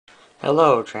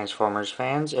Hello Transformers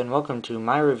fans, and welcome to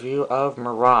my review of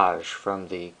Mirage from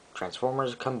the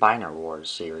Transformers Combiner Wars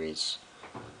series.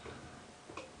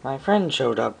 My friend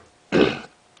showed up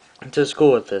to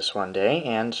school with this one day,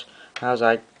 and I was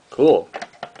like, cool,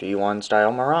 do you want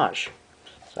style Mirage?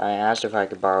 So I asked if I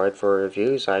could borrow it for a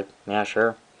review. He's like, yeah,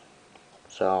 sure.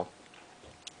 So,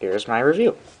 here's my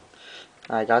review.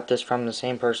 I got this from the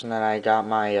same person that I got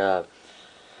my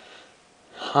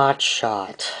Hot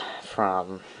Shot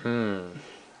from.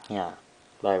 Yeah,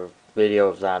 my video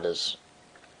of that is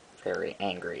very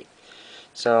angry.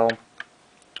 So,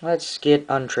 let's get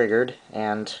untriggered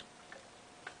and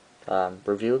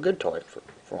review a good toy for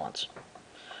once.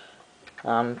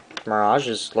 Mirage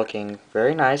is looking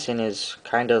very nice in his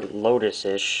kind of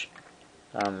Lotus-ish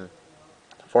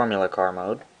Formula Car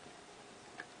mode.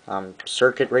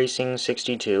 Circuit Racing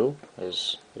 62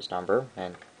 is his number,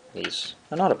 and he's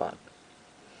an Autobot.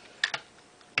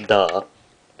 Duh.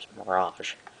 It's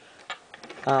Mirage.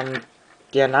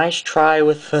 Yeah, nice try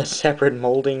with a separate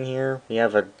molding here. We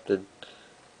have the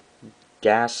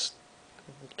gas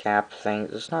cap thing.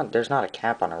 There's not a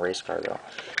cap on a race car though.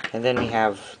 And then we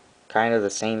have kind of the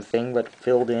same thing but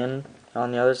filled in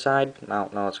on the other side. I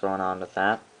don't know what's going on with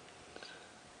that.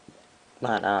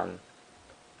 But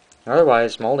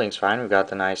otherwise molding's fine. We've got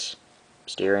the nice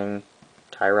steering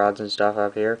tie rods and stuff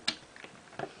up here.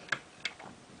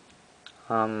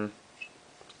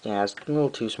 Yeah, it's a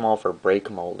little too small for brake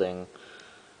molding.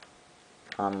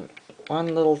 One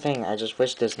little thing, I just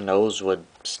wish this nose would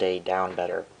stay down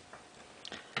better.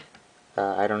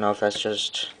 I don't know if that's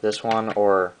just this one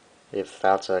or if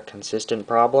that's a consistent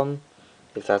problem.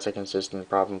 If that's a consistent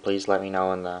problem, please let me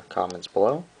know in the comments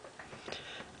below.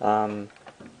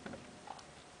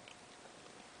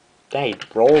 Hey,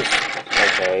 rolls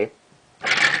okay,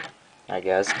 I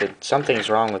guess, but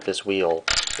something's wrong with this wheel.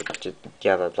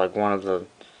 Yeah, like one of the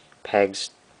pegs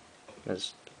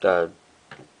has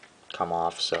come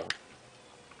off, so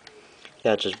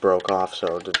yeah, it just broke off,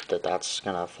 so that's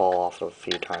gonna fall off a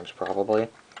few times probably.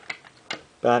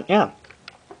 But yeah,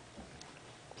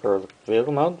 for the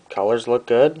vehicle mode, colors look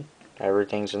good,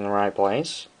 everything's in the right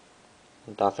place,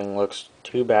 nothing looks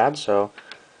too bad, so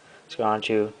let's go on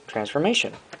to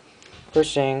transformation.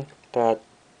 First thing that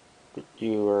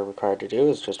you are required to do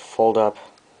is just fold up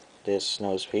this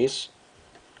nose piece,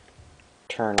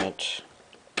 turn it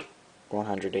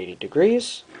 180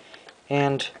 degrees,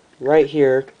 and right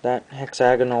here, that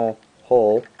hexagonal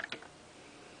hole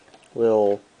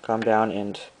will come down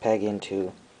and peg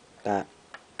onto that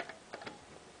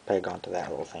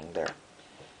little thing there.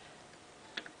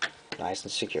 Nice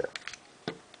and secure.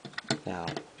 Now,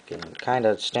 you can kind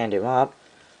of stand him up,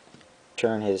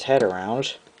 turn his head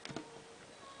around,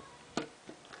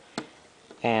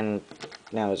 and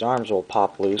now his arms will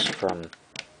pop loose from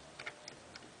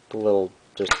the little,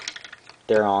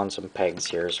 they're on some pegs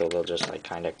here, so they'll just like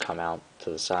kind of come out to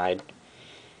the side,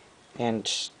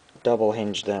 and double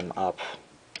hinge them up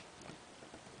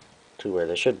to where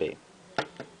they should be.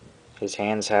 His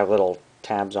hands have little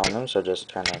tabs on them, so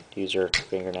just kind of use your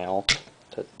fingernail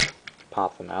to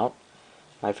pop them out.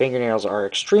 My fingernails are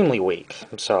extremely weak,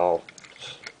 so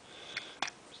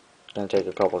it's going to take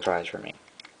a couple tries for me.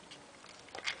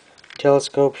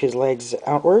 Telescope his legs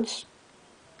outwards.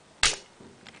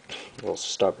 A little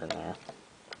stubborn there.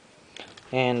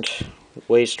 And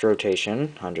waist rotation,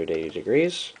 180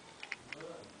 degrees.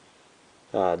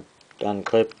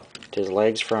 Unclip his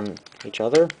legs from each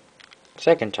other.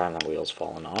 Second time the wheel's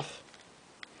fallen off.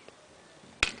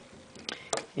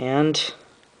 And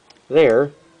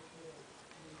there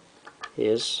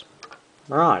is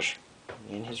Mirage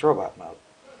in his robot mode.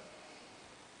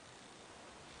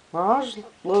 Mirage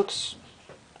looks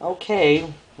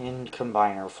okay in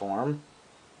combiner form.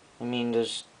 I mean,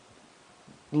 there's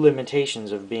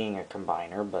limitations of being a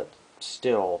combiner, but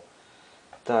still,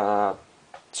 the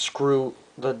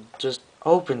just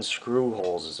open screw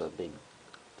holes is a big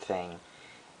thing.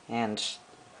 And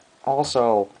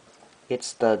also,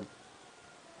 it's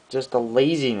just the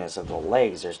laziness of the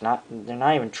legs. They're not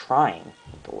even trying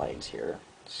with the legs here.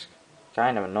 It's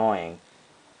kind of annoying.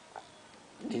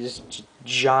 These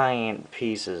giant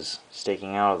pieces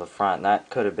sticking out of the front,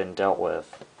 that could have been dealt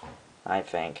with, I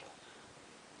think.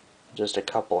 Just a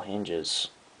couple hinges.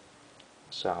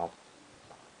 So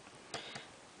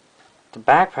the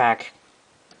backpack,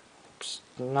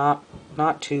 not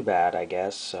too bad, I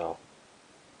guess, so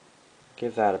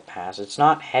give that a pass. It's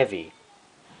not heavy,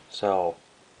 so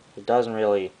it doesn't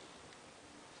really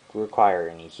require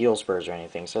any heel spurs or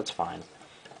anything, so it's fine.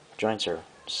 Joints are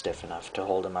stiff enough to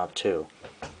hold them up too.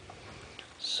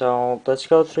 So let's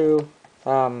go through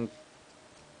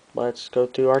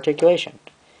articulation.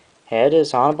 head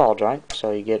is on a ball joint,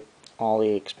 so you get all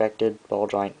the expected ball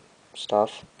joint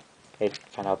stuff. It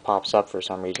kind of pops up for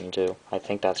some reason too. I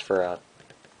think that's for a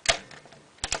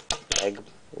leg.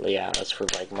 Yeah, that's for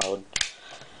leg mode.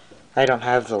 I don't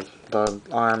have the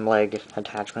arm leg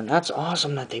attachment. That's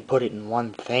awesome that they put it in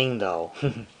one thing though.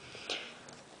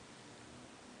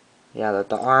 Yeah, that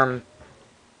the arm,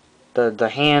 the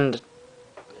hand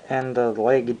and the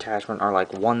leg attachment are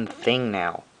like one thing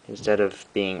now, instead of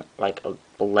being like a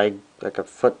leg, like a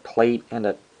foot plate and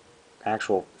a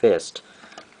actual fist.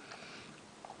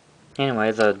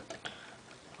 Anyway, the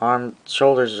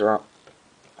shoulders are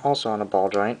also on a ball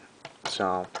joint,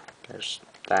 so there's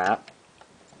that.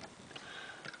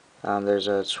 There's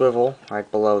a swivel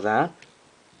right below that,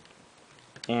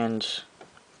 and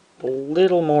a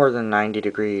little more than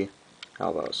 90-degree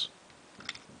elbows.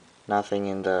 Nothing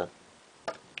in the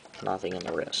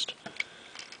wrist.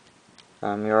 You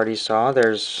already saw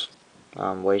there's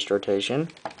waist rotation,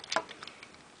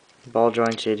 ball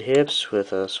jointed hips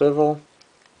with a swivel,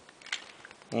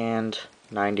 and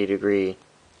 90-degree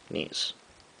knees.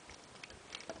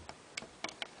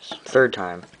 Third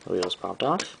time the wheels popped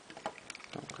off.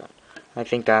 Okay. I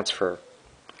think that's for,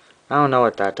 I don't know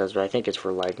what that does, but I think it's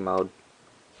for leg mode.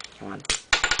 Come on.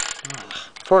 Ugh,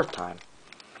 fourth time.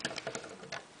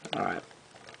 Alright.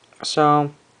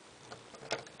 So,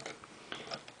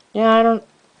 yeah, I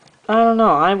don't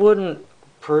know. I wouldn't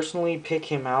personally pick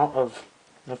him out of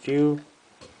a few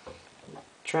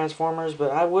Transformers,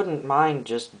 but I wouldn't mind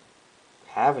just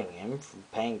having him.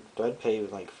 I'd pay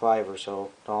like $5 or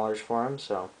so for him.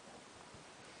 So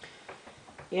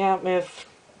yeah, if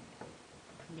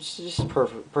it's just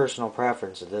personal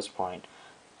preference at this point,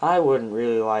 I wouldn't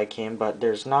really like him, but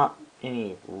there's not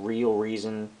any real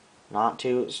reason not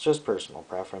to. It's just personal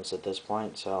preference at this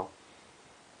point. So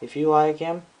if you like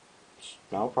him,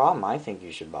 no problem. I think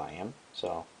you should buy him.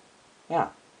 So yeah,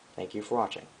 thank you for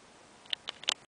watching.